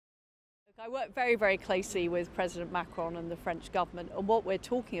I work very, very closely with President Macron and the French government, and what we're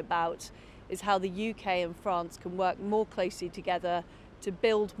talking about is how the UK and France can work more closely together to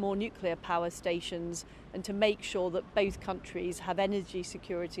build more nuclear power stations and to make sure that both countries have energy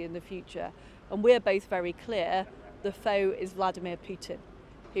security in the future. And we're both very clear, the foe is Vladimir Putin,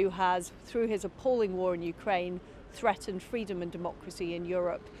 who has, through his appalling war in Ukraine, threatened freedom and democracy in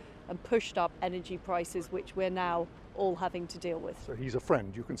Europe and pushed up energy prices, which we're now all having to deal with. So he's a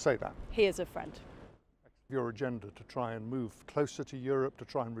friend, you can say that. He is a friend. Your agenda to try and move closer to Europe, to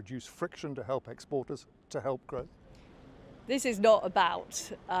try and reduce friction, to help exporters, to help growth? This is not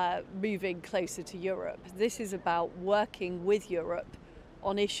about moving closer to Europe. This is about working with Europe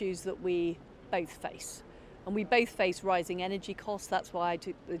on issues that we both face. And we both face rising energy costs. That's why I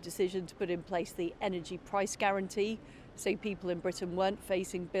took the decision to put in place the energy price guarantee, so people in Britain weren't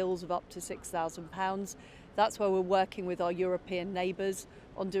facing bills of up to £6,000. That's why we're working with our European neighbours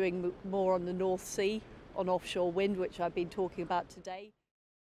on doing more on the North Sea, on offshore wind, which I've been talking about today.